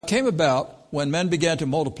came about, when men began to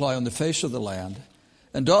multiply on the face of the land,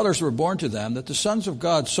 and daughters were born to them, that the sons of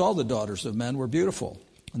God saw the daughters of men were beautiful,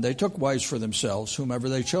 and they took wives for themselves, whomever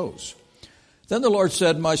they chose. Then the Lord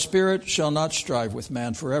said, My spirit shall not strive with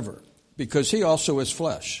man forever, because he also is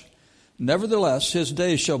flesh. Nevertheless, his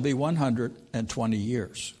days shall be 120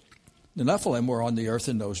 years. The Nephilim were on the earth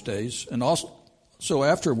in those days, and also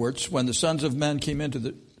afterwards, when the sons of God came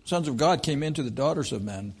into the daughters of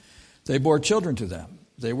men, they bore children to them.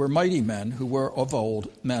 They were mighty men who were of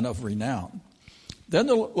old, men of renown. Then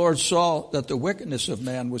the Lord saw that the wickedness of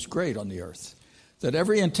man was great on the earth, that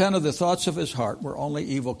every intent of the thoughts of his heart were only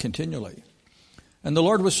evil continually. And the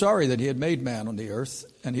Lord was sorry that he had made man on the earth,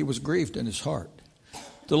 and he was grieved in his heart.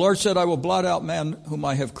 The Lord said, I will blot out man whom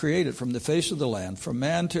I have created from the face of the land, from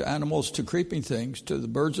man to animals to creeping things to the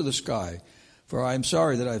birds of the sky, for I am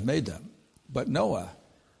sorry that I have made them. But Noah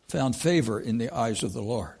found favor in the eyes of the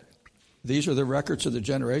Lord. These are the records of the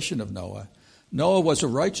generation of Noah. Noah was a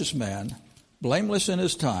righteous man, blameless in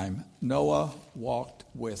his time. Noah walked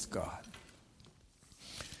with God.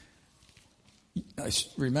 I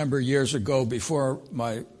remember years ago, before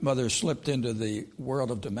my mother slipped into the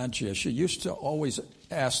world of dementia, she used to always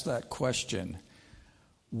ask that question,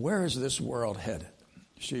 where is this world headed?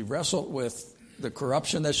 She wrestled with the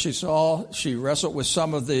corruption that she saw. She wrestled with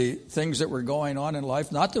some of the things that were going on in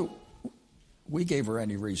life. Not that we gave her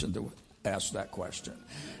any reason to ask that question.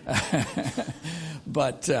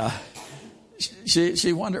 But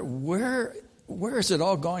she wondered, where is it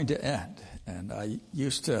all going to end? And I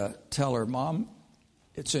used to tell her, Mom,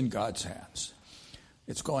 it's in God's hands.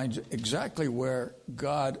 It's going exactly where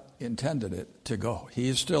God intended it to go. He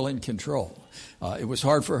is still in control. It was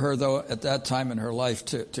hard for her, though, at that time in her life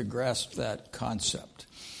to grasp that concept.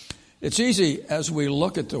 It's easy, as we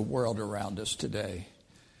look at the world around us today,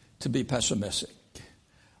 to be pessimistic.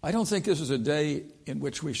 I don't think this is a day in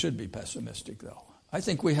which we should be pessimistic, though. I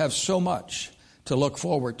think we have so much to look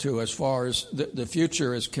forward to as far as the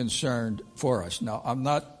future is concerned for us. Now, I'm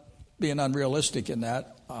not being unrealistic in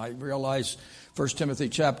that. I realize 1 Timothy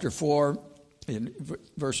chapter 4, in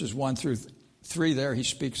verses 1 through 3 there, he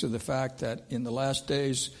speaks of the fact that in the last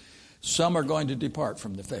days, some are going to depart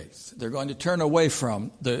from the faith. They're going to turn away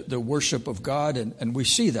from the worship of God, and we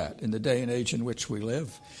see that in the day and age in which we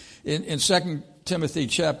live. In 2 Timothy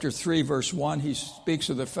chapter 3, verse 1, he speaks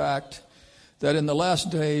of the fact that in the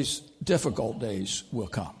last days, difficult days will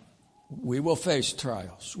come. We will face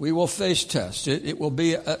trials. We will face tests. It will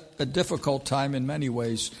be a difficult time in many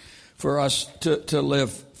ways for us to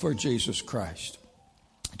live for Jesus Christ.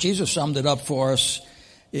 Jesus summed it up for us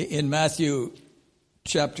in Matthew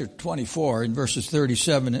chapter 24, in verses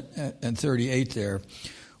 37 and 38 there,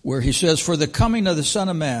 where he says, For the coming of the Son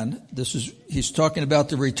of Man, he's talking about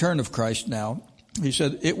the return of Christ now. He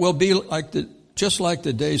said, it will be just like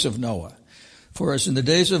the days of Noah. For as in the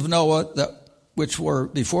days of Noah, which were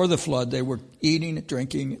before the flood, they were eating,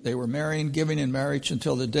 drinking, they were marrying, giving in marriage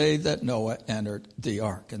until the day that Noah entered the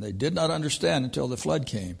ark. And they did not understand until the flood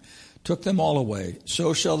came, took them all away.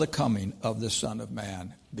 So shall the coming of the Son of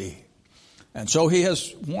Man be. And so he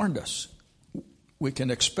has warned us. We can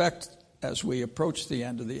expect, as we approach the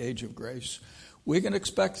end of the age of grace, we can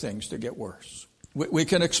expect things to get worse. We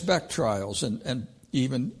can expect trials and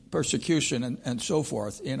even persecution and so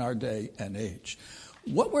forth in our day and age.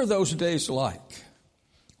 What were those days like?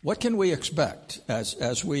 What can we expect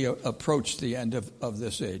as we approach the end of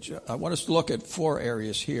this age? I want us to look at 4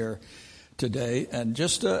 areas here today, and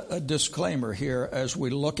just a disclaimer here as we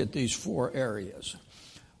look at these 4 areas.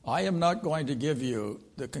 I am not going to give you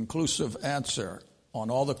the conclusive answer on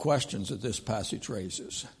all the questions that this passage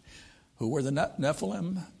raises. Who were the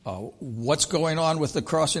Nephilim? What's going on with the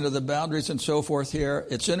crossing of the boundaries and so forth here?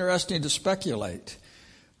 It's interesting to speculate,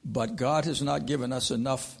 but God has not given us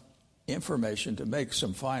enough information to make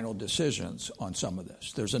some final decisions on some of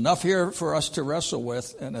this. There's enough here for us to wrestle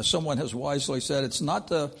with, and as someone has wisely said, it's not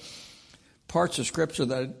the parts of Scripture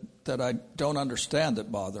that I don't understand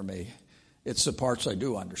that bother me. It's the parts I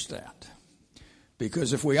do understand.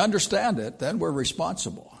 Because if we understand it, then we're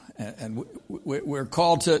responsible. And we're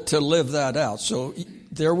called to live that out. So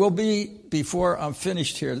there will be, before I'm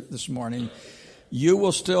finished here this morning, you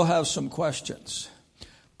will still have some questions.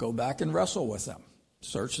 Go back and wrestle with them.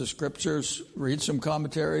 Search the Scriptures, read some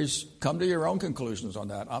commentaries, come to your own conclusions on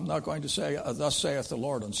that. I'm not going to say, thus saith the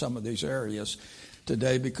Lord on some of these areas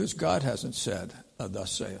today, because God hasn't said,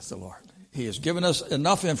 thus saith the Lord. He has given us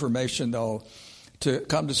enough information, though, to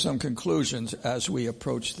come to some conclusions as we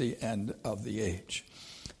approach the end of the age.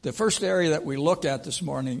 The first area that we look at this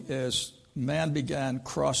morning is man began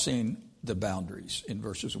crossing the boundaries in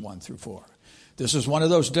verses 1 through 4. This is one of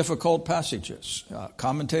those difficult passages.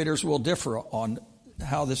 Commentators will differ on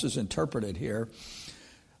how this is interpreted here.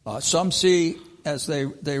 Some see, as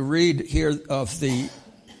they read here of the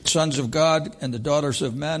sons of God and the daughters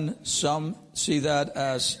of men, some see that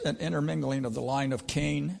as an intermingling of the line of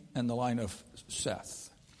Cain and the line of Seth.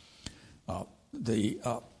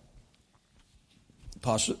 The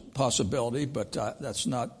possibility, but that's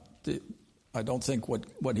not I don't think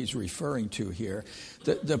what he's referring to here.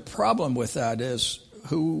 The problem with that is,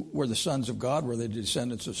 who were the sons of God? Were they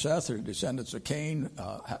descendants of Seth or descendants of Cain?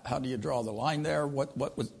 How do you draw the line there?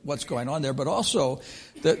 What's going on there? But also,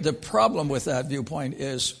 the problem with that viewpoint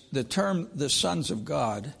is the term "the sons of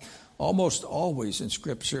God" almost always in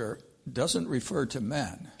Scripture doesn't refer to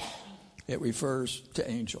men. It refers to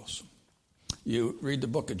angels. You read the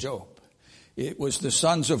book of Job. It was the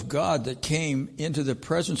sons of God that came into the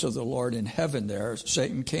presence of the Lord in heaven there.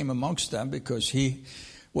 Satan came amongst them because he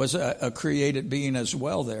was a created being as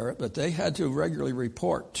well there, but they had to regularly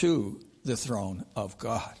report to the throne of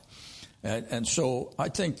God. And so I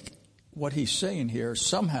think what he's saying here,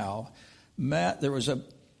 somehow, there was a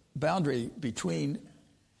boundary between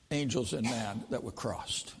angels and man that were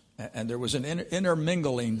crossed. And there was an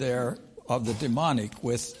intermingling there of the demonic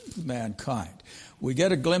with mankind. We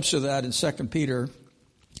get a glimpse of that in 2 Peter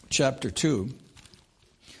chapter 2,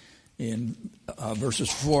 in verses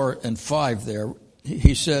 4 and 5 there.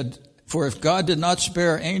 He said, "For if God did not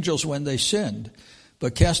spare angels when they sinned,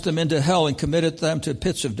 but cast them into hell and committed them to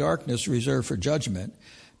pits of darkness reserved for judgment,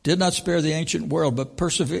 did not spare the ancient world, but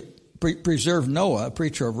preserved Noah, a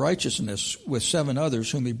preacher of righteousness, with 7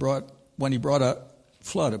 others whom he brought when he brought a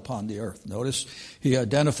flood upon the earth." Notice he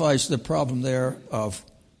identifies the problem there of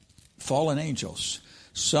fallen angels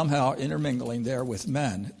somehow intermingling there with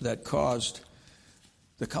men that caused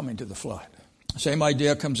the coming to the flood. Same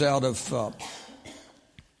idea comes out of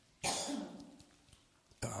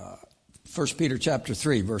 1 Peter chapter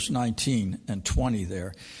 3, verse 19 and 20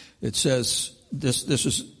 there. It says, this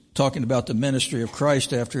is talking about the ministry of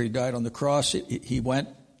Christ after he died on the cross. He went,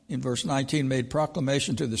 in verse 19, made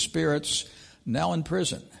proclamation to the spirits now in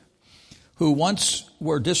prison, who once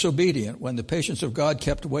were disobedient when the patience of God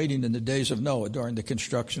kept waiting in the days of Noah during the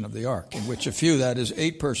construction of the ark, in which a few, that is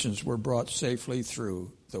 8 persons, were brought safely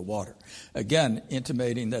through the water. Again,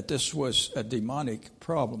 intimating that this was a demonic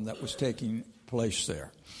problem that was taking place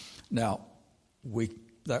there. Now,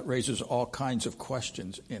 that raises all kinds of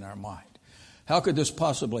questions in our mind. How could this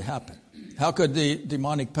possibly happen? How could the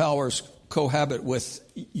demonic powers cohabit with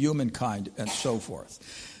humankind and so forth?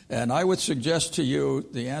 And I would suggest to you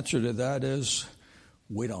the answer to that is,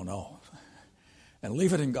 we don't know. And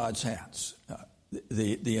leave it in God's hands.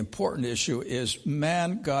 The important issue is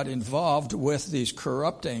man got involved with these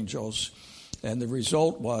corrupt angels, and the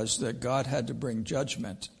result was that God had to bring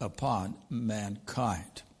judgment upon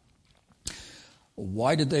mankind.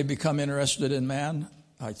 Why did they become interested in man?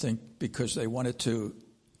 I think because they wanted to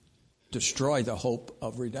destroy the hope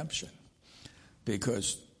of redemption.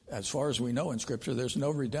 Because as far as we know in Scripture, there's no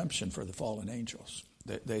redemption for the fallen angels.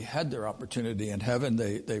 They had their opportunity in heaven.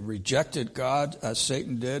 They rejected God as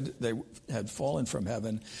Satan did. They had fallen from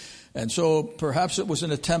heaven. And so perhaps it was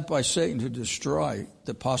an attempt by Satan to destroy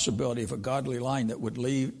the possibility of a godly line that would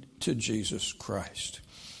lead to Jesus Christ.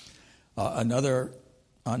 Another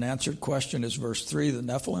unanswered question is verse 3, the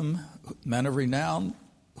Nephilim, men of renown,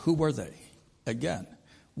 who were they? Again,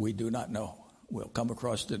 we do not know. We'll come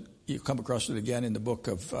across it. You come across it again in the book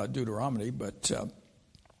of Deuteronomy, but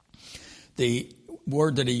the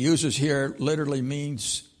word that he uses here literally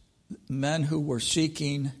means men who were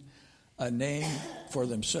seeking a name for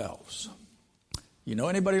themselves. You know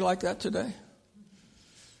anybody like that today?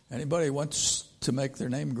 Anybody wants to make their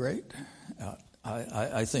name great?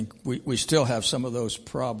 I think we still have some of those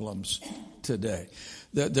problems today.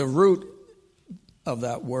 The root of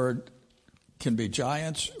that word can be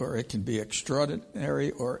giants, or it can be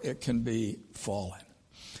extraordinary, or it can be fallen.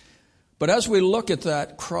 But as we look at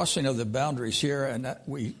that crossing of the boundaries here, and that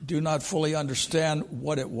we do not fully understand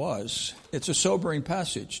what it was, it's a sobering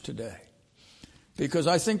passage today. Because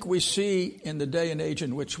I think we see in the day and age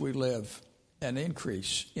in which we live an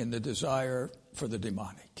increase in the desire for the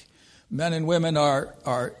demonic. Men and women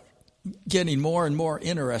are getting more and more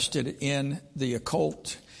interested in the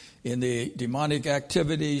occult, in the demonic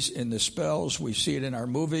activities, in the spells. We see it in our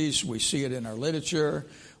movies. We see it in our literature.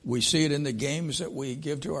 We see it in the games that we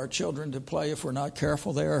give to our children to play if we're not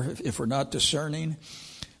careful there, if we're not discerning.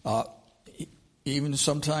 Even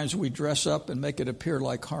sometimes we dress up and make it appear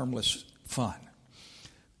like harmless fun.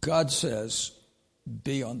 God says,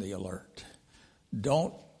 be on the alert.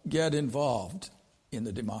 Don't get involved in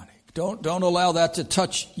the demonic. Don't allow that to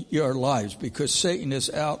touch your lives, because Satan is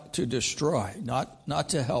out to destroy, not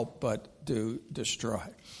to help, but to destroy.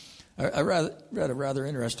 I read a rather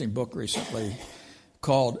interesting book recently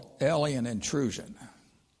called Alien Intrusion.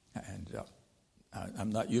 And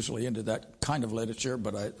I'm not usually into that kind of literature,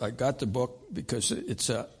 but I got the book because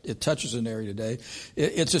it touches an area today.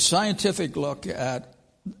 It's a scientific look at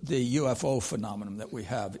the UFO phenomenon that we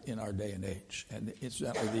have in our day and age. And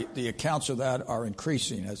incidentally, the accounts of that are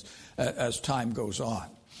increasing as time goes on.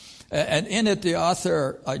 And in it, the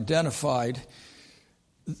author identified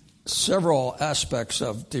several aspects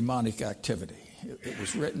of demonic activity. It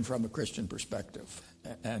was written from a Christian perspective.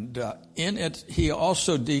 And in it, he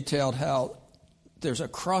also detailed how there's a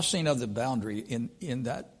crossing of the boundary in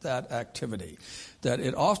that activity, that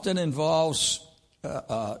it often involves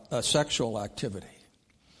a sexual activity.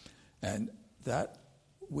 And that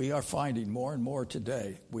we are finding more and more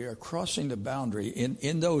today. We are crossing the boundary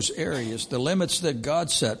in those areas, the limits that God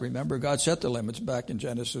set. Remember, God set the limits back in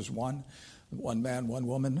Genesis 1. One man, one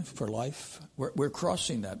woman for life. We're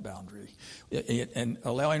crossing that boundary and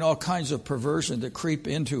allowing all kinds of perversion to creep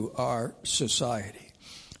into our society.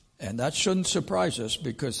 And that shouldn't surprise us,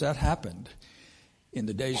 because that happened in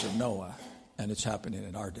the days of Noah, and it's happening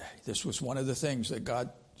in our day. This was one of the things that God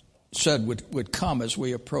said would come as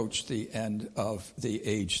we approach the end of the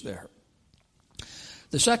age there.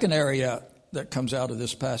 The second area that comes out of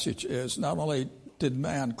this passage is not only did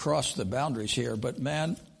man cross the boundaries here, but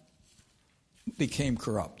man became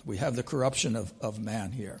corrupt. We have the corruption of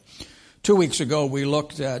man here. 2 weeks ago, we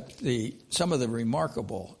looked at some of the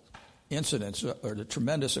remarkable incidents or the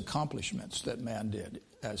tremendous accomplishments that man did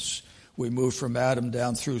as we moved from Adam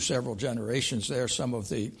down through several generations there, some of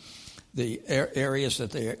the areas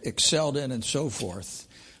that they excelled in and so forth.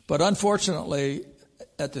 But unfortunately,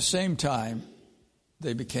 at the same time,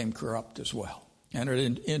 they became corrupt as well,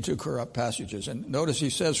 entered into corrupt passages. And notice he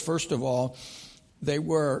says, first of all, they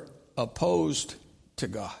were opposed to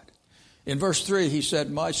God. In verse 3, he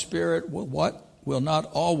said, my spirit will not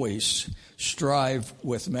always strive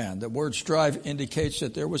with man. The word strive indicates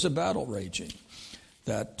that there was a battle raging.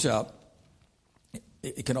 That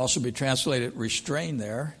it can also be translated restrain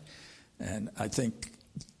there. And I think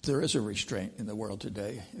there is a restraint in the world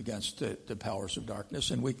today against the powers of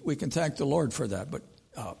darkness. And we can thank the Lord for that. But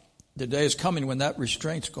the day is coming when that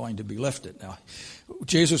restraint's going to be lifted. Now,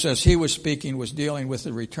 Jesus, as he was speaking, was dealing with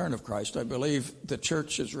the return of Christ. I believe the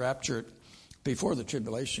church is raptured before the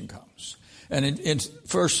tribulation comes. And in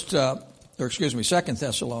 2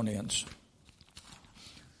 Thessalonians,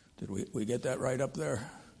 did we get that right up there?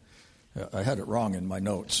 I had it wrong in my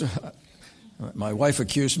notes. My wife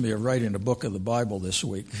accused me of writing a book of the Bible this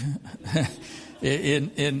week.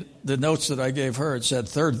 In the notes that I gave her, it said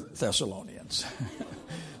 3 Thessalonians.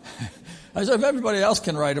 I said, if everybody else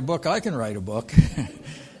can write a book, I can write a book.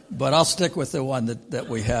 But I'll stick with the one that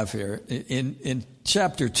we have here. In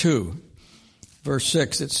chapter 2, verse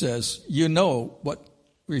 6, it says, you know what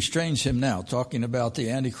restrains him now, talking about the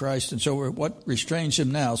Antichrist. And so what restrains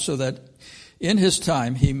him now, so that in his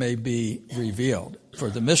time he may be revealed. For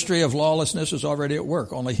the mystery of lawlessness is already at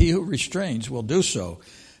work. Only he who restrains will do so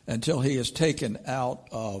until he is taken out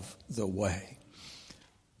of the way.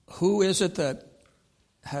 Who is it that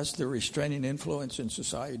has the restraining influence in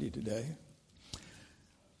society today?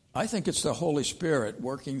 I think it's the Holy Spirit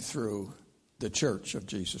working through the church of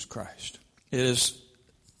Jesus Christ. It is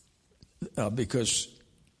because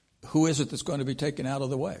who is it that's going to be taken out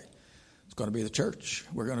of the way? It's going to be the church.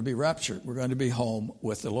 We're going to be raptured. We're going to be home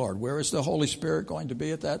with the Lord. Where is the Holy Spirit going to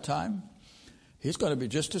be at that time? He's going to be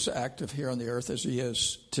just as active here on the earth as he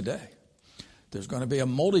is today. There's going to be a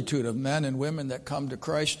multitude of men and women that come to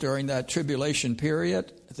Christ during that tribulation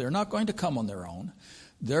period. They're not going to come on their own.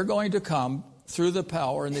 They're going to come through the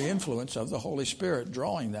power and the influence of the Holy Spirit,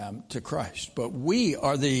 drawing them to Christ. But we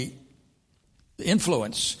are the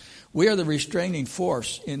influence. We are the restraining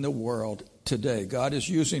force in the world today. God is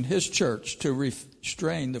using his church to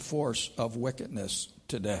restrain the force of wickedness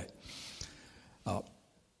today.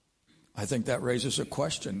 I think that raises a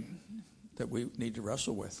question that we need to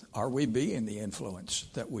wrestle with. Are we being the influence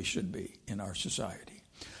that we should be in our society?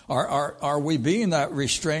 Are we being that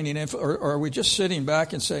restraining influence, or are we just sitting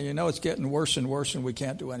back and saying, it's getting worse and worse and we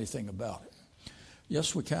can't do anything about it?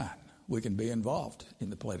 Yes, we can. We can be involved in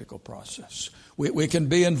the political process. We can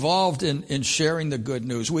be involved in sharing the good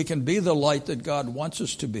news. We can be the light that God wants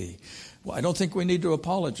us to be. Well, I don't think we need to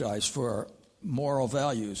apologize for our moral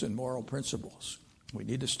values and moral principles. We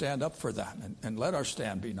need to stand up for that and let our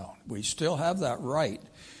stand be known. We still have that right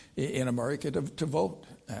in America to vote.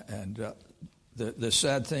 And the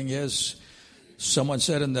sad thing is, someone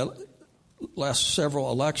said in the last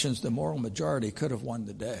several elections, the moral majority could have won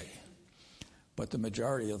the day, but the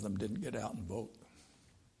majority of them didn't get out and vote.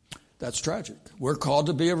 That's tragic. We're called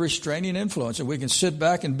to be a restraining influence, and we can sit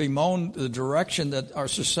back and bemoan the direction that our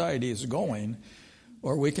society is going,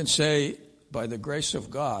 or we can say, by the grace of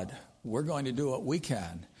God, we're going to do what we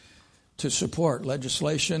can to support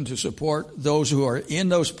legislation, to support those who are in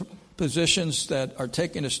those positions that are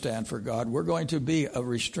taking a stand for God. We're going to be a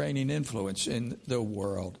restraining influence in the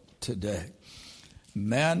world today.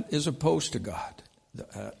 Man is opposed to God.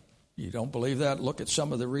 You don't believe that? Look at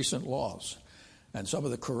some of the recent laws and some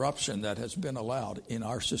of the corruption that has been allowed in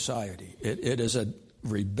our society. It is a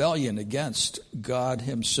rebellion against God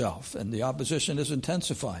himself, and the opposition is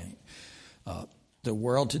intensifying. The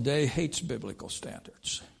world today hates biblical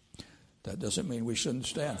standards. That doesn't mean we shouldn't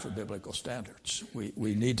stand for biblical standards.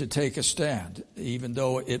 We need to take a stand, even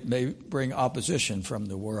though it may bring opposition from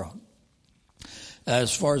the world.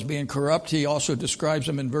 As far as being corrupt, he also describes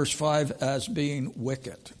them in verse 5 as being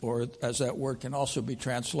wicked, or as that word can also be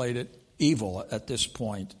translated, evil at this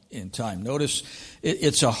point in time. Notice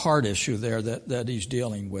it's a heart issue there that he's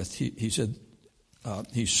dealing with. He said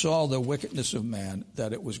he saw the wickedness of man,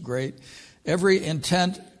 that it was great. Every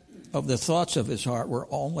intent of the thoughts of his heart were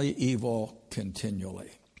only evil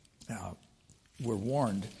continually. We're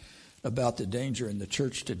warned about the danger in the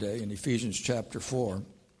church today in Ephesians chapter 4.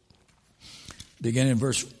 Beginning in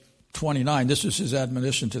verse 29, this is his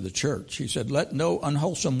admonition to the church. He said, "Let no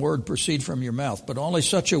unwholesome word proceed from your mouth, but only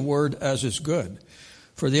such a word as is good,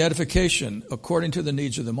 for the edification according to the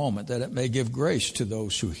needs of the moment, that it may give grace to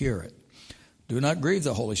those who hear it. Do not grieve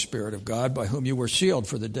the Holy Spirit of God, by whom you were sealed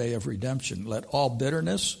for the day of redemption. Let all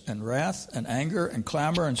bitterness and wrath and anger and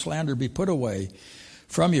clamor and slander be put away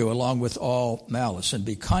from you, along with all malice, and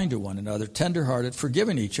be kind to one another, tenderhearted,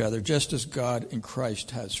 forgiving each other, just as God in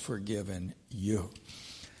Christ has forgiven you."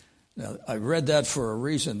 Now, I read that for a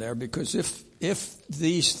reason there, because if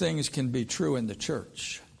these things can be true in the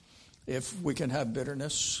church, if we can have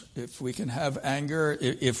bitterness, if we can have anger,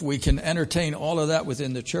 if we can entertain all of that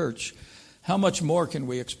within the church, how much more can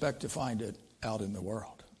we expect to find it out in the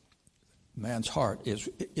world? Man's heart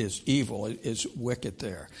is evil, is wicked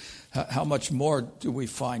there. How much more do we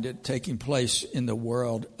find it taking place in the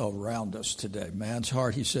world around us today? Man's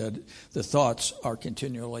heart, he said, the thoughts are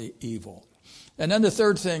continually evil. And then the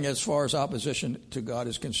third thing, as far as opposition to God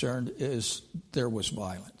is concerned, is there was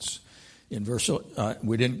violence. In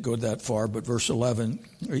we didn't go that far, but verse 11,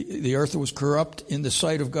 the earth was corrupt in the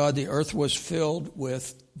sight of God. The earth was filled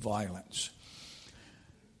with violence.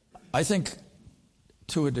 I think,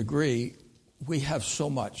 to a degree, we have so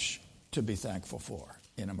much to be thankful for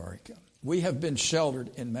in America. We have been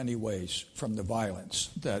sheltered in many ways from the violence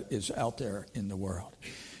that is out there in the world.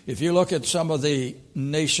 If you look at some of the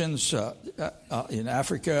nations in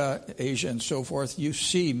Africa, Asia, and so forth, you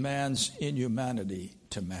see man's inhumanity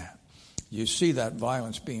to man. You see that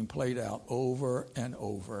violence being played out over and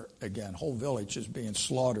over again. Whole villages being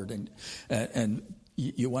slaughtered, and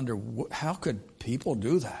you wonder, how could people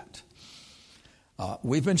do that?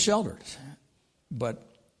 We've been sheltered. But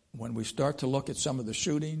when we start to look at some of the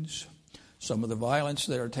shootings, some of the violence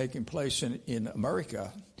that are taking place in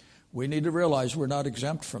America, we need to realize we're not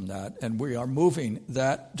exempt from that, and we are moving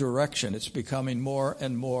that direction. It's becoming more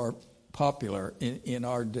and more popular in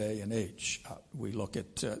our day and age. We look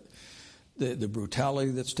at the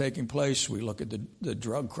brutality that's taking place. We look at the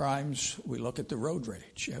drug crimes. We look at the road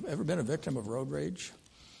rage. Have you ever been a victim of road rage?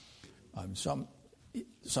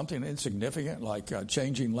 Something insignificant like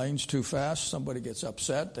changing lanes too fast. Somebody gets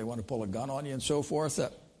upset. They want to pull a gun on you and so forth.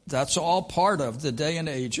 That's all part of the day and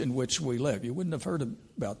age in which we live. You wouldn't have heard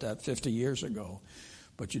about that 50 years ago,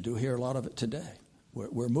 but you do hear a lot of it today.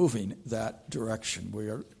 We're moving that direction. We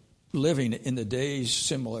are living in the days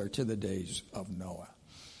similar to the days of Noah.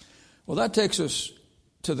 Well, that takes us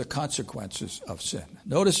to the consequences of sin.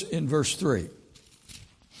 Notice in verse 3,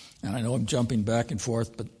 and I know I'm jumping back and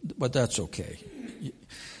forth, but that's okay.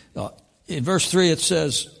 In verse 3 it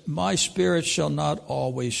says, "My spirit shall not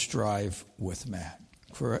always strive with man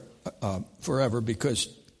forever, because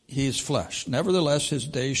he is flesh. Nevertheless, his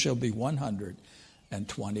days shall be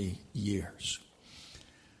 120 years."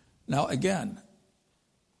 Now, again,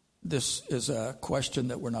 this is a question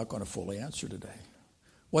that we're not going to fully answer today.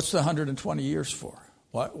 What's the 120 years for?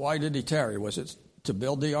 Why did he tarry? Was it to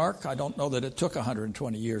build the ark? I don't know that it took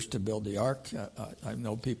 120 years to build the ark. I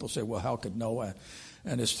know people say, well, how could Noah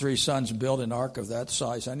and his three sons build an ark of that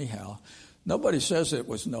size anyhow? Nobody says it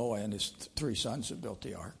was Noah and his three sons that built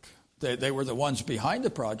the ark. They were the ones behind the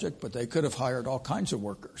project, but they could have hired all kinds of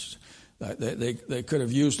workers. They could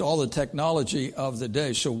have used all the technology of the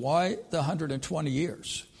day. So why the 120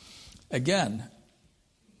 years? Again,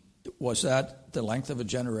 was that the length of a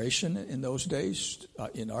generation in those days?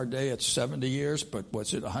 In our day, it's 70 years, but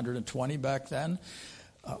was it 120 back then?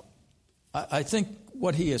 I think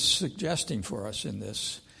what he is suggesting for us in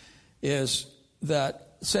this is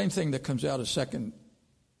that same thing that comes out of 2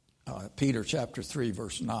 Peter chapter 3,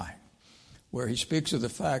 verse 9, where he speaks of the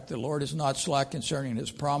fact the Lord is not slack concerning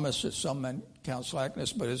his promise, as some men count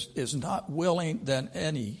slackness, but is not willing that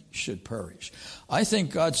any should perish. I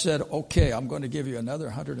think God said, okay, I'm going to give you another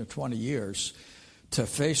 120 years to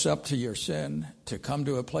face up to your sin, to come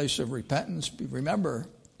to a place of repentance. Remember,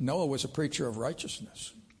 Noah was a preacher of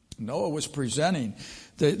righteousness. Noah was presenting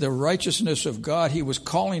the righteousness of God. He was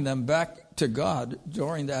calling them back to God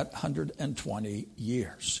during that 120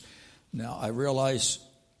 years. Now, I realize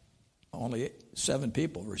only 7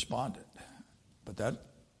 people responded, but that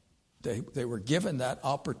they were given that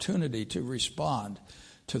opportunity to respond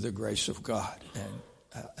to the grace of God.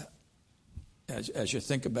 And as you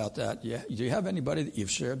think about that, do you have anybody that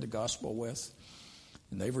you've shared the gospel with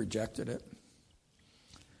and they've rejected it?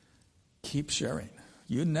 Keep sharing.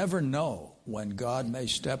 You never know when God may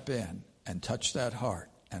step in and touch that heart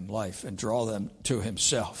and life and draw them to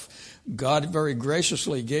himself. God very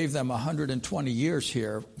graciously gave them 120 years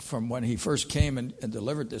here from when he first came and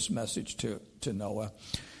delivered this message to Noah,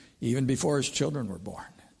 even before his children were born.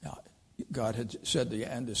 God had said the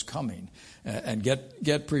end is coming, and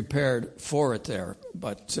get prepared for it there.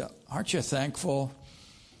 But aren't you thankful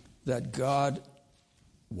that God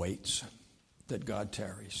waits, that God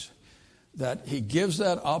tarries, that he gives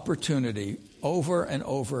that opportunity over and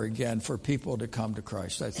over again for people to come to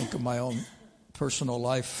Christ? I think of my own personal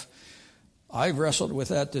life. I wrestled with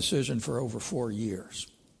that decision for over 4 years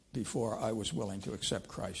before I was willing to accept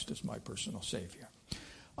Christ as my personal Savior.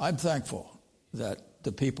 I'm thankful that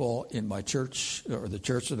the people in my church, or the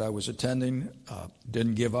church that I was attending,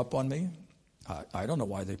 didn't give up on me. I don't know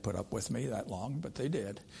why they put up with me that long, but they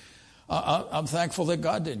did. I'm thankful that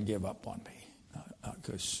God didn't give up on me,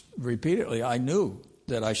 because repeatedly I knew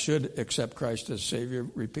that I should accept Christ as Savior.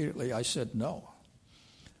 Repeatedly I said no.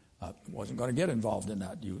 I wasn't going to get involved in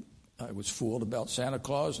that. I was fooled about Santa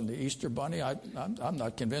Claus and the Easter Bunny. I'm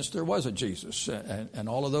not convinced there was a Jesus. And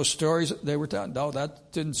all of those stories they were telling, no,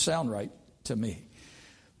 that didn't sound right to me.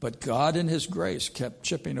 But God in his grace kept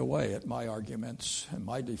chipping away at my arguments and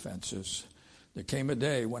my defenses. There came a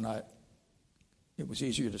day when it was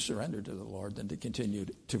easier to surrender to the Lord than to continue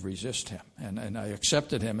to resist him. And I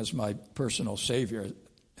accepted him as my personal Savior.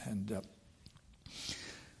 And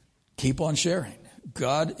keep on sharing.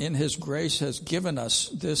 God in his grace has given us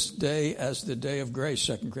this day as the day of grace.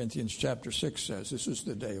 2 Corinthians chapter 6 says this is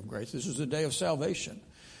the day of grace. This is the day of salvation.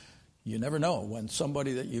 You never know when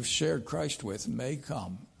somebody that you've shared Christ with may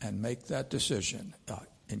come and make that decision.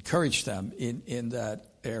 Encourage them in that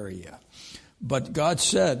area. But God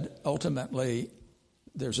said, ultimately,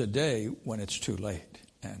 there's a day when it's too late.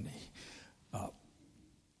 And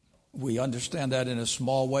we understand that in a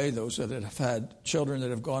small way. Those that have had children that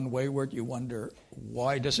have gone wayward, you wonder,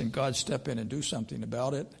 why doesn't God step in and do something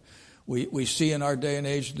about it? We see in our day and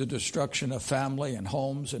age the destruction of family and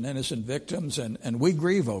homes and innocent victims, and we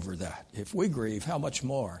grieve over that. If we grieve, how much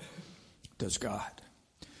more does God?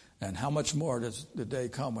 And how much more does the day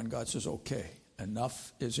come when God says, okay,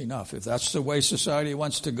 enough is enough. If that's the way society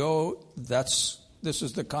wants to go, this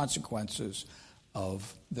is the consequences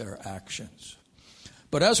of their actions.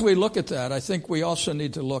 But as we look at that, I think we also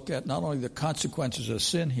need to look at not only the consequences of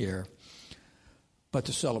sin here, but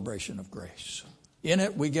the celebration of grace. In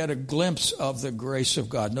it, we get a glimpse of the grace of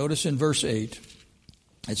God. Notice in verse 8,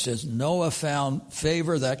 it says, Noah found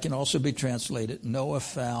favor. That can also be translated, Noah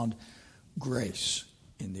found grace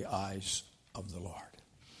in the eyes of the Lord.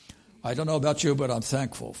 I don't know about you, but I'm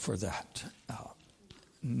thankful for that.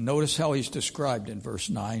 Notice how he's described in verse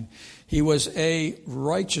 9. He was a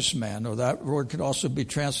righteous man, or that word could also be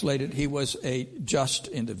translated, he was a just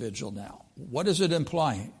individual now. What is it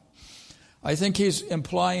implying? I think he's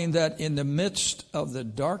implying that in the midst of the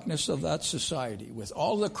darkness of that society, with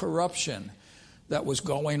all the corruption that was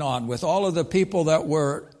going on, with all of the people that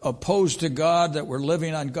were opposed to God, that were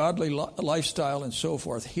living ungodly lifestyle and so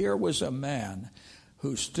forth, here was a man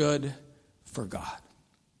who stood for God.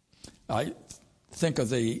 I think of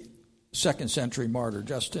the 2nd century martyr,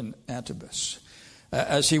 Justin Antibus,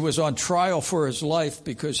 as he was on trial for his life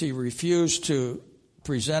because he refused to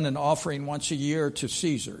present an offering once a year to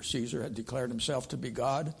Caesar. Caesar had declared himself to be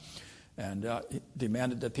God and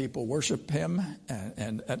demanded that people worship him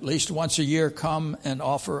and at least once a year come and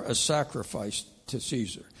offer a sacrifice to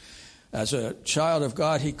Caesar. As a child of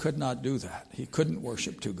God, he could not do that. He couldn't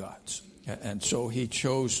worship two gods. And so he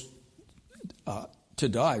chose to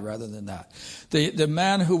die rather than that. The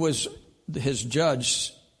man who was his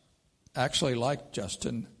judge actually liked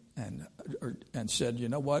Justin and said, you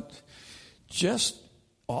know what, just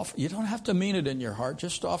offer. You don't have to mean it in your heart.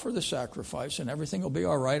 Just offer the sacrifice and everything will be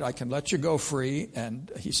all right. I can let you go free.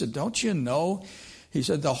 And he said, don't you know? He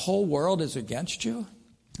said, the whole world is against you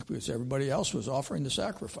because everybody else was offering the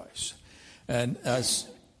sacrifice. And as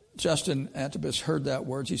Justin Antipas heard that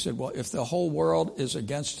words, he said, well, if the whole world is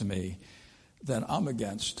against me, then I'm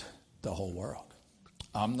against the whole world.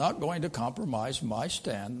 I'm not going to compromise my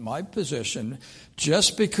stand, my position,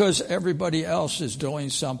 just because everybody else is doing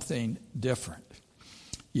something different.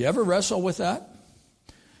 You ever wrestle with that?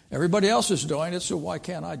 Everybody else is doing it, so why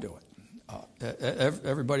can't I do it?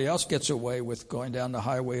 Everybody else gets away with going down the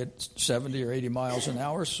highway at 70 or 80 miles an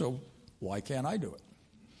hour, so why can't I do it?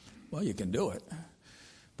 Well, you can do it,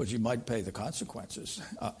 but you might pay the consequences.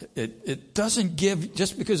 It doesn't give,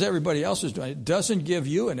 just because everybody else is doing it, doesn't give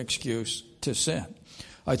you an excuse to sin.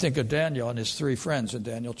 I think of Daniel and his three friends in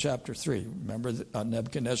Daniel chapter 3. Remember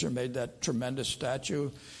Nebuchadnezzar made that tremendous statue.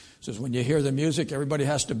 It says, when you hear the music, everybody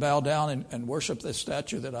has to bow down and worship the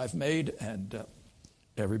statue that I've made. And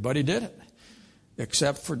everybody did it,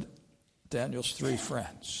 except for Daniel's three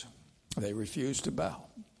friends. They refused to bow.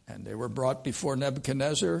 And they were brought before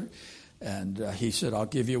Nebuchadnezzar. And he said, I'll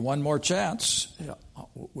give you one more chance.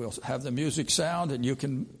 We'll have the music sound and you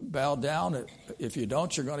can bow down. If you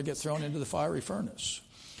don't, you're going to get thrown into the fiery furnace.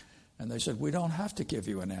 And they said, we don't have to give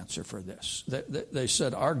you an answer for this. They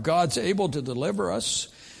said, our God's able to deliver us,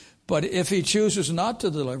 but if he chooses not to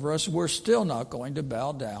deliver us, we're still not going to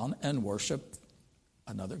bow down and worship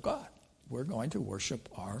another God. We're going to worship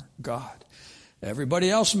our God. Everybody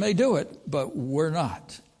else may do it, but we're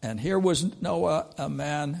not. And here was Noah, a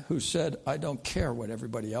man who said, I don't care what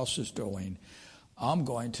everybody else is doing. I'm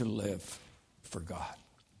going to live for God.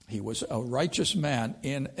 He was a righteous man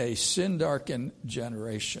in a sin-darkened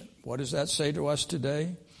generation. What does that say to us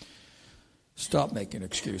today? Stop making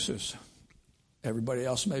excuses. Everybody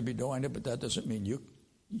else may be doing it, but that doesn't mean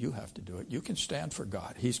you have to do it. You can stand for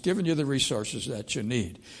God. He's given you the resources that you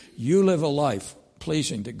need. You live a life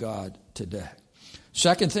pleasing to God today.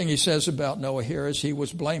 Second thing he says about Noah here is he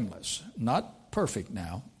was blameless. Not perfect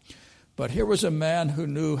now, but here was a man who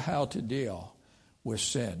knew how to deal with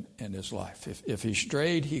sin in his life. If he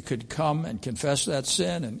strayed, he could come and confess that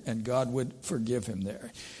sin, and God would forgive him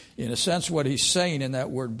there. In a sense, what he's saying in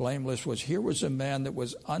that word blameless was here was a man that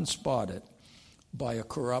was unspotted by a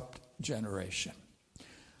corrupt generation.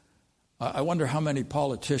 I wonder how many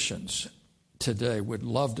politicians today would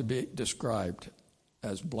love to be described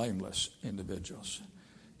as blameless individuals.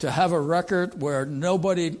 To have a record where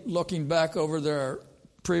nobody looking back over their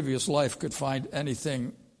previous life could find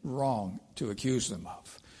anything wrong to accuse them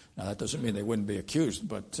of. Now, that doesn't mean they wouldn't be accused,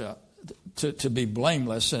 but to be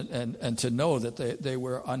blameless and to know that they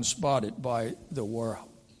were unspotted by the world.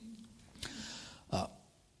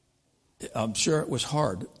 I'm sure it was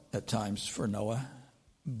hard at times for Noah,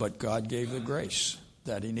 but God gave the grace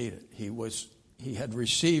that he needed. He had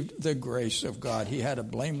received the grace of God. He had a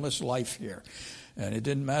blameless life here. And it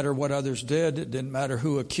didn't matter what others did. It didn't matter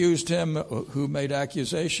who accused him, who made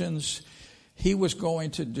accusations. He was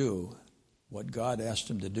going to do what God asked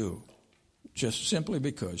him to do, just simply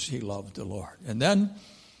because he loved the Lord. And then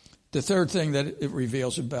the third thing that it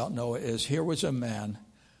reveals about Noah is here was a man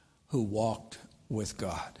who walked with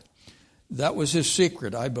God. That was his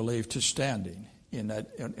secret, I believe, to standing in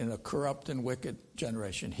a corrupt and wicked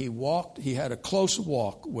generation. He had a close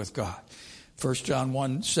walk with God. 1 John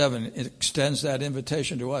 1:7 extends that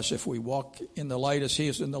invitation to us. If we walk in the light as he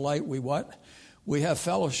is in the light, we what? We have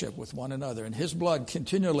fellowship with one another, and his blood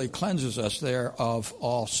continually cleanses us there of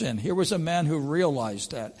all sin. Here was a man who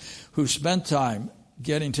realized that, who spent time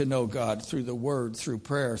getting to know God through the word, through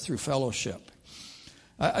prayer, through fellowship.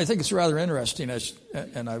 I think it's rather interesting,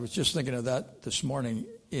 and I was just thinking of that this morning.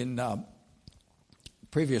 In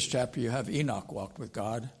previous chapter, you have Enoch walked with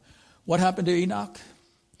God. What happened to Enoch?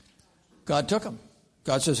 God took him.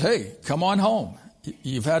 God says, hey, come on home.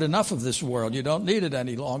 You've had enough of this world. You don't need it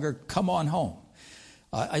any longer. Come on home.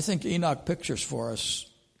 I think Enoch pictures for us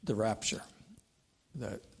the rapture,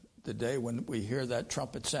 the day when we hear that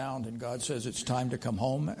trumpet sound and God says it's time to come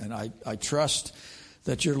home. And I trust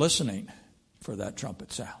that you're listening for that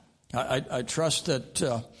trumpet sound. I trust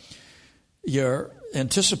that you're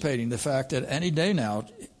anticipating the fact that any day now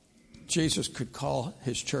Jesus could call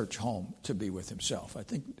his church home to be with himself. I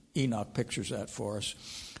think Enoch pictures that for us.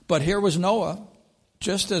 But here was Noah.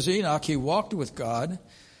 Just as Enoch, he walked with God,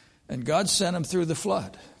 and God sent him through the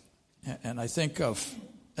flood. And I think of,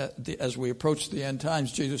 as we approach the end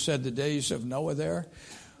times, Jesus said the days of Noah there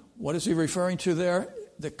What is he referring to there?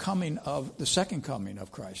 The second coming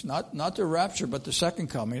of Christ. Not the rapture, but the second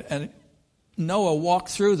coming. And Noah walked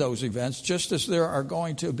through those events just as there are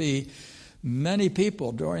going to be many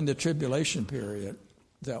people during the tribulation period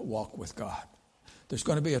that walk with God. There's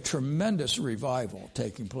going to be a tremendous revival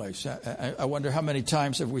taking place. I wonder how many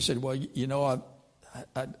times have we said, well,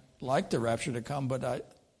 I'd like the rapture to come, but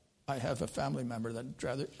I have a family member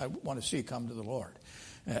that I want to see come to the Lord.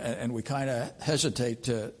 And we kind of hesitate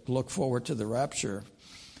to look forward to the rapture.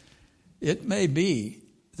 It may be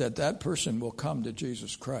that person will come to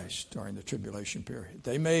Jesus Christ during the tribulation period.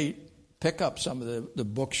 They may pick up some of the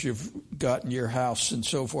books you've got in your house and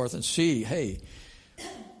so forth and see, hey,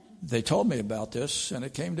 they told me about this and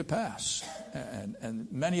it came to pass. And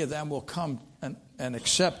many of them will come and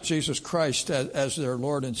accept Jesus Christ as their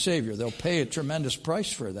Lord and Savior. They'll pay a tremendous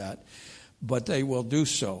price for that, but they will do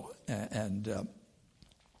so. And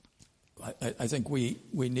I think we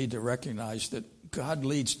need to recognize that God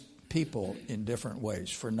leads people in different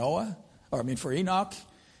ways. For Enoch,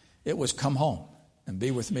 it was come home and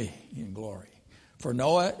be with me in glory. For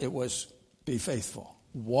Noah, it was be faithful.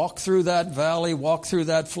 Walk through that valley, walk through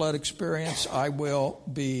that flood experience. I will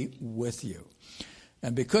be with you.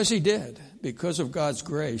 And because he did, because of God's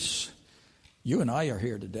grace, you and I are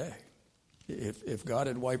here today. If God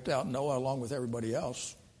had wiped out Noah along with everybody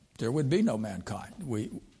else, there would be no mankind. We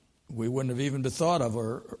wouldn't have even been thought of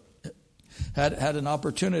or had an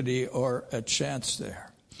opportunity or a chance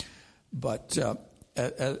there. But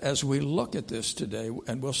as we look at this today,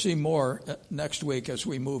 and we'll see more next week as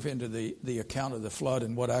we move into the account of the flood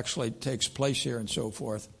and what actually takes place here and so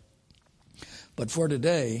forth. But for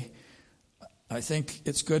today, I think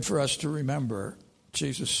it's good for us to remember,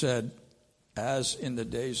 Jesus said, as in the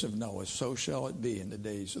days of Noah, so shall it be in the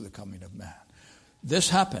days of the coming of man. This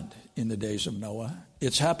happened in the days of Noah.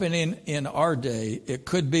 It's happening in our day. It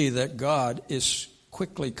could be that God is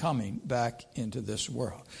quickly coming back into this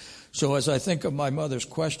world. So as I think of my mother's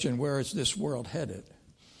question, where is this world headed?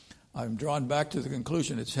 I'm drawn back to the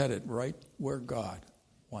conclusion it's headed right where God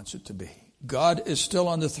wants it to be. God is still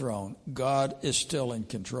on the throne. God is still in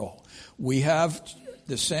control. We have,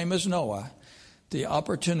 the same as Noah, the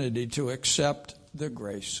opportunity to accept the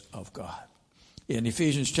grace of God. In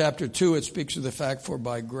Ephesians chapter 2, it speaks of the fact, for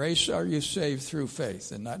by grace are you saved through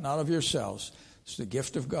faith, and not of yourselves. It's the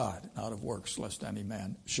gift of God, not of works, lest any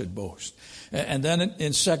man should boast. And then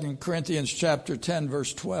in 2 Corinthians chapter 10,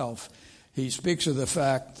 verse 12, he speaks of the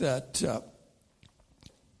fact that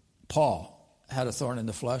Paul had a thorn in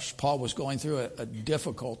the flesh. Paul was going through a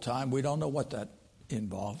difficult time. We don't know what that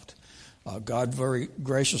involved. God very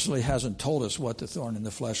graciously hasn't told us what the thorn in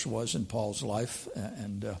the flesh was in Paul's life.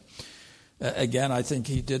 And again, I think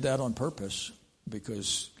he did that on purpose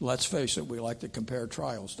because, let's face it, we like to compare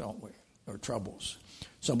trials, don't we, or troubles.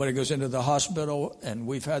 Somebody goes into the hospital, and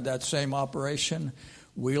we've had that same operation.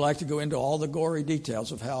 We like to go into all the gory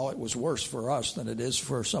details of how it was worse for us than it is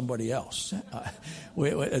for somebody else.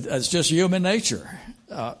 It's just human nature.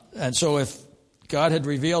 And so if God had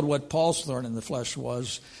revealed what Paul's thorn in the flesh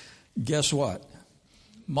was, guess what?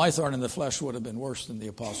 My thorn in the flesh would have been worse than the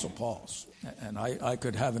Apostle Paul's. And I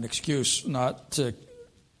could have an excuse not to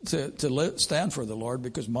stand for the Lord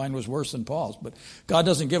because mine was worse than Paul's. But God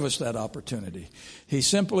doesn't give us that opportunity. He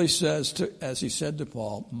simply says, as he said to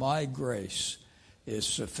Paul, my grace is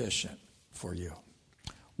sufficient for you.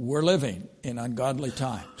 We're living in ungodly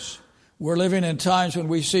times. We're living in times when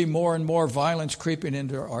we see more and more violence creeping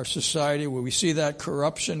into our society, where we see that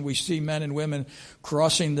corruption. We see men and women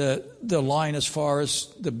crossing the line as far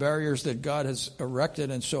as the barriers that God has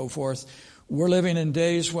erected and so forth. We're living in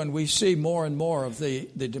days when we see more and more of the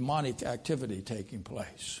demonic activity taking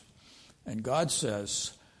place. And God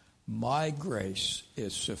says, my grace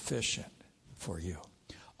is sufficient for you.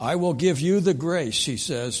 I will give you the grace, he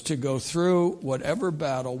says, to go through whatever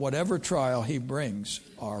battle, whatever trial he brings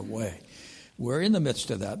our way. We're in the midst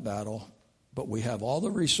of that battle, but we have all the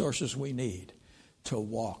resources we need to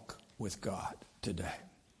walk with God today.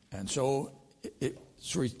 And so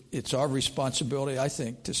it's our responsibility, I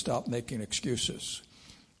think, to stop making excuses.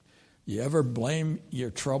 You ever blame your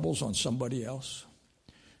troubles on somebody else?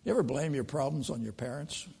 You ever blame your problems on your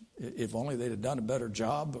parents? If only they'd have done a better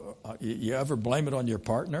job. You ever blame it on your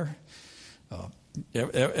partner?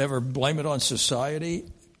 Ever blame it on society?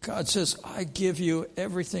 God says, I give you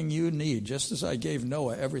everything you need, just as I gave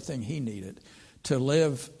Noah everything he needed to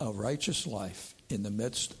live a righteous life in the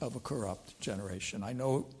midst of a corrupt generation. I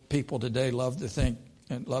know people today love to think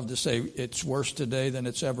and love to say it's worse today than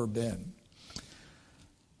it's ever been.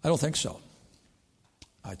 I don't think so.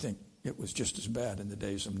 I think it was just as bad in the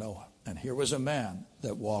days of Noah. And here was a man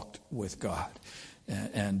that walked with God.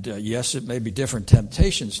 And yes, it may be different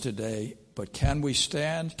temptations today, but can we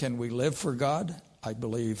stand? Can we live for God? I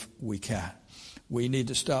believe we can. We need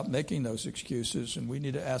to stop making those excuses, and we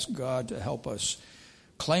need to ask God to help us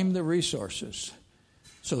claim the resources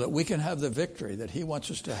so that we can have the victory that he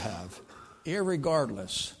wants us to have,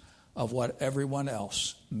 irregardless of what everyone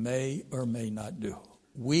else may or may not do.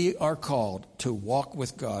 We are called to walk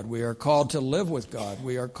with God. We are called to live with God.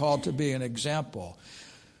 We are called to be an example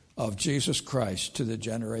of Jesus Christ to the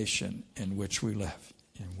generation in which we live.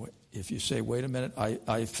 And if you say, wait a minute,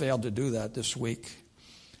 I failed to do that this week,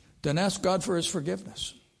 then ask God for his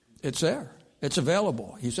forgiveness. It's there. It's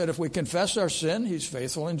available. He said if we confess our sin, he's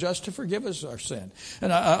faithful and just to forgive us our sin.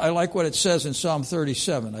 And I like what it says in Psalm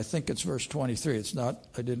 37. I think it's verse 23. It's not,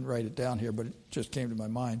 I didn't write it down here, but it just came to my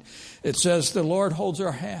mind. It says the Lord holds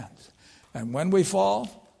our hands. And when we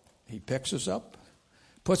fall, he picks us up,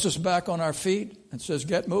 puts us back on our feet, and says,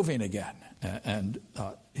 get moving again. And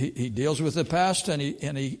he deals with the past, and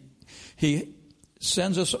he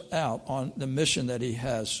sends us out on the mission that he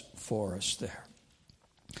has for us there.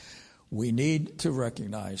 We need to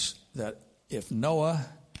recognize that if Noah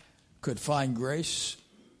could find grace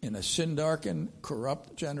in a sin-darkened,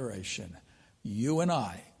 corrupt generation, you and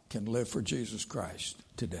I can live for Jesus Christ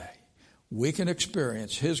today. We can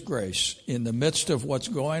experience his grace in the midst of what's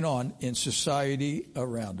going on in society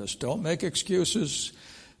around us. Don't make excuses.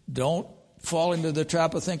 Don't fall into the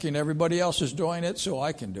trap of thinking everybody else is doing it, so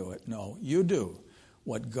I can do it. No, you do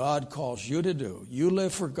what God calls you to do. You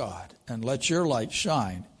live for God, and let your light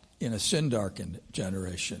shine in a sin-darkened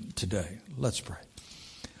generation today. Let's pray.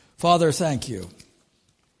 Father, thank you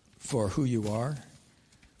for who you are,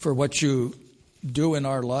 for what you do in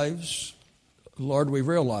our lives. Lord, we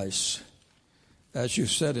realize, as you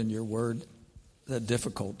said in your word, that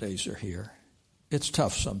difficult days are here. It's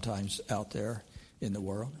tough sometimes out there in the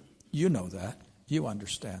world. You know that. You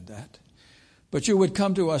understand that. But you would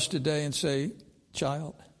come to us today and say,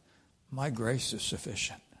 child, my grace is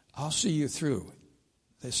sufficient. I'll see you through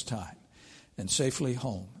this time and safely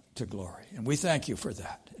home to glory. And we thank you for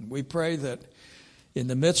that. And we pray that in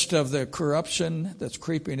the midst of the corruption that's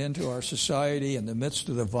creeping into our society, in the midst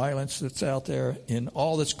of the violence that's out there, in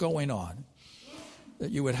all that's going on,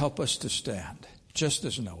 that you would help us to stand, just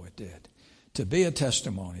as Noah did, to be a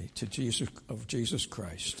testimony to Jesus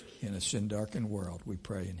Christ in a sin-darkened world. We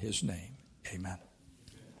pray in his name. Amen.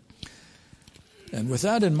 And with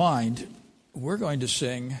that in mind, we're going to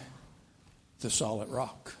sing The Solid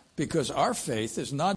Rock, because our faith is not